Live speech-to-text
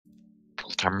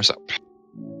Hammers up.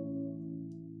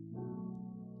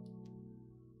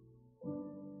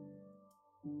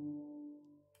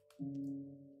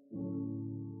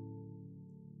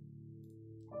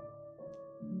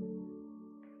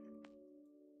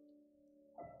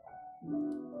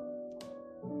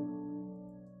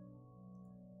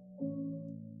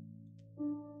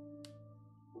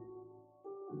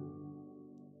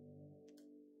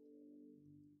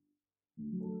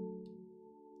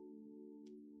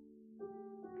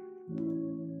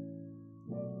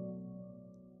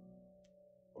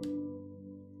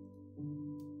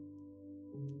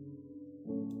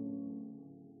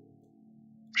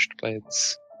 Pushed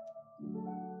blades.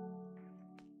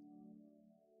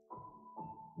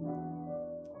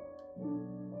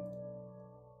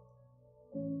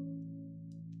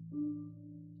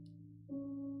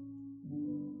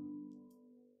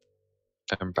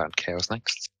 Bound chaos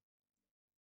next.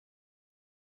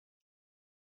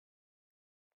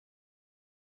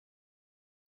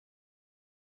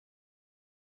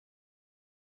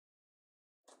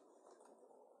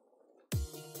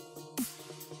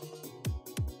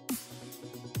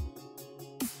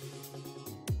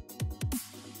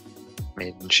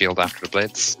 Maiden shield after the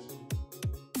blades.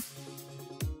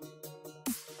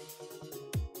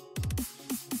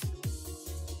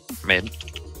 Maiden.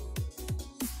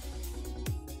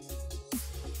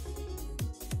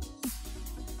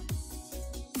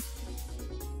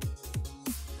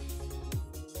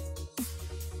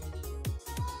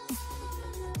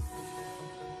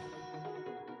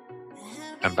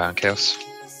 And bound chaos.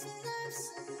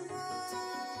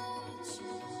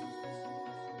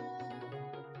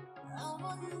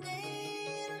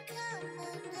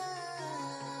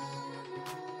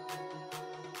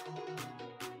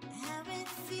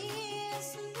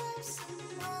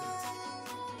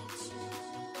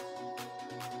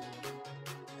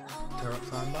 Turret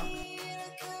climb back.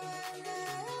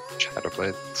 Shadow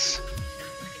blades.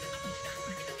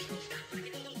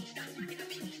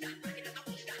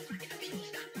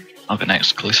 I'll go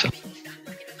next, Kalisa.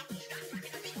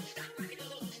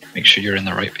 Make sure you're in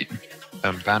the right beat.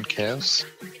 Bound chaos.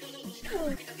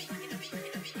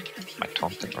 My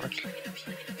taunt didn't work.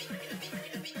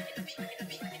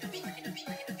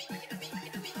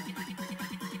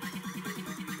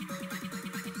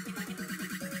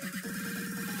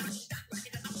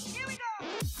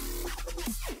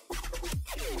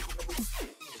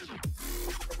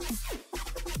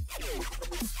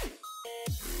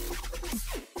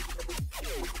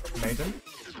 Maiden.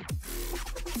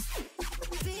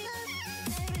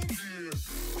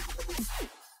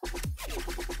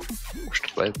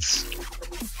 Pushed blades.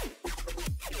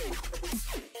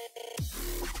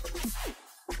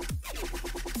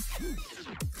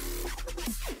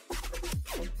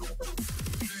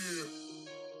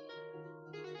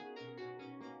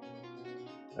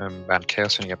 Bound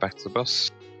chaos when you get back to the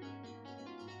bus.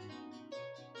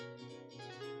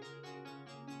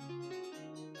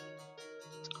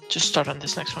 Just start on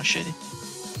this next one, Shady.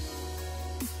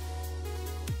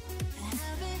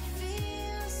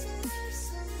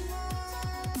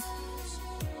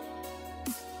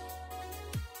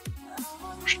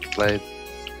 Pushed blade.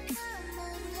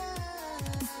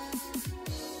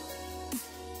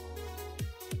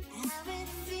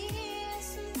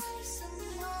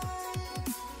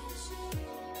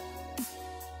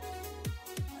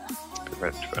 Be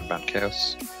ready to burn bound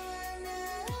chaos.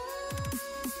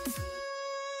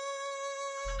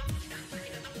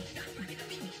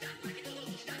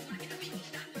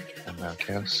 And bound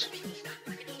chaos.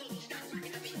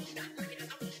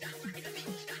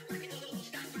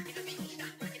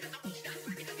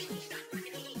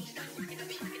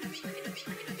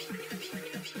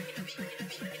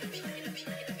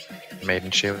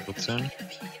 Maiden shield soon.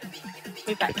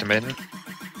 Be back. Get to maiden.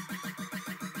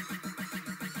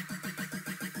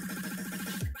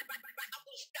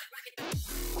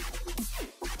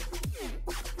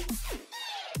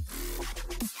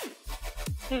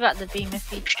 Who got the beam if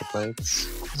he Push the blades.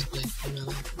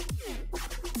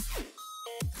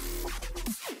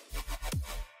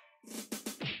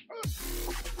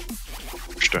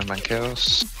 Stone man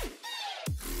chaos.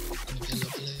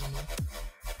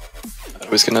 I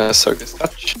was gonna soak this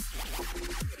touch.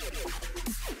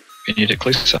 You need it,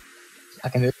 Kalisa. I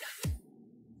can do it.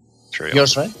 Three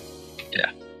Yours, right?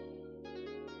 Yeah.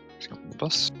 Let's go on the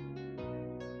bus.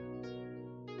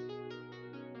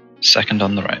 Second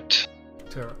on the right.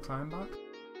 Turret climb back.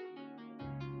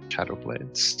 Shadow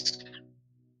blades.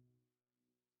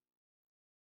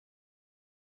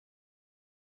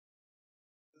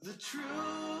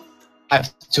 I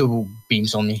have 2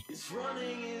 beams on me.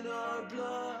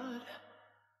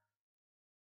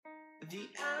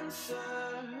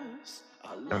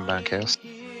 Coming down chaos.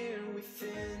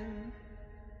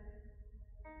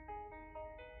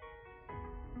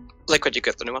 Liquid, you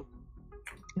get the new one.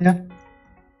 Yeah.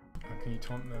 Can you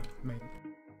taunt the maiden?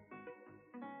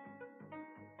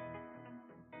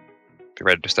 Be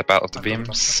ready to step out of the I've got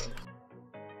beams. step over.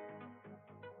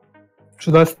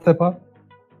 Should I step up?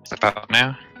 Step out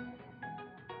now.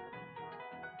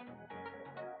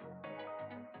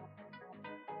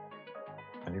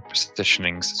 And your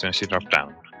positionings as soon as you drop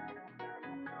down.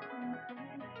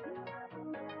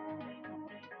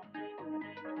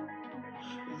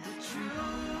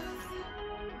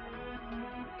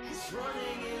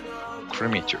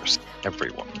 Crewmeters,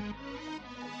 everyone.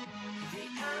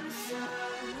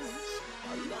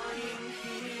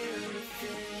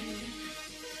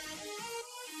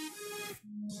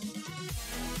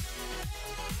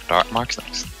 Dark marks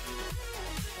next.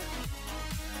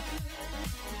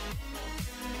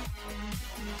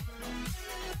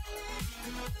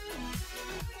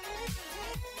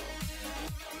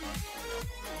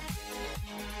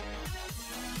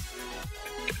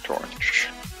 Get orange.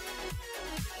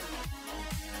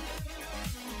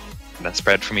 And then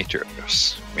spread for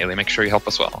meteors. Really make sure you help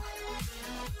as well.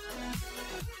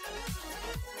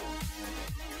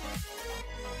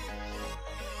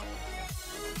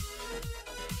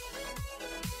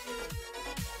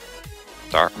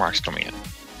 Dark marks coming in.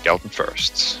 Skeleton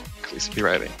first. Kalisa be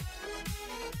ready.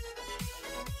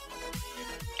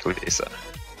 Kalisa.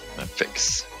 And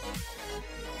fix.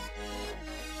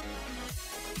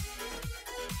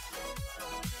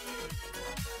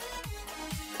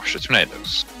 Watch the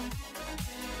tornadoes.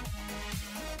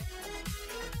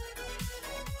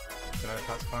 Did I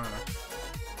pass far enough?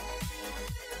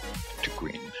 To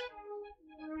green.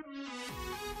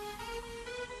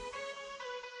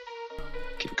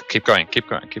 Keep going, keep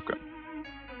going, keep going.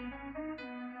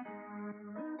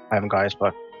 I haven't got his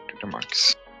but To the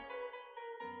marks.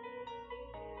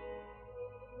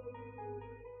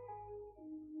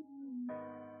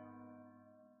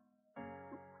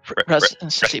 Raze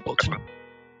instantly bottom.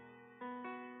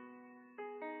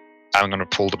 I'm gonna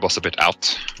pull the boss a bit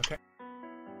out. Let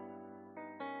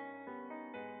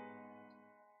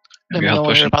me You know help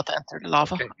when push you're him. about to enter the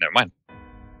lava. Okay, never mind.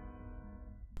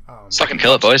 Oh, Second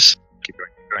kill it, boys. Keep going,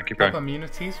 keep going, keep Pop going.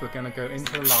 immunities, we're gonna go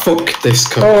into the lava. Fuck this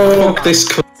cup. Oh. Fuck this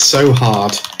cup so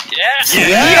hard.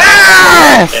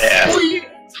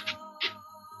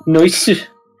 Nice.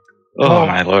 Oh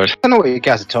my lord. I don't know what you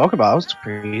guys are talking about. It's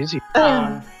pretty easy.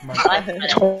 Oh, my I God. heard it.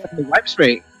 Totally wipe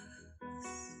straight.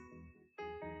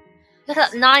 Look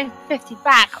at that 950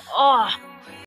 back. Oh,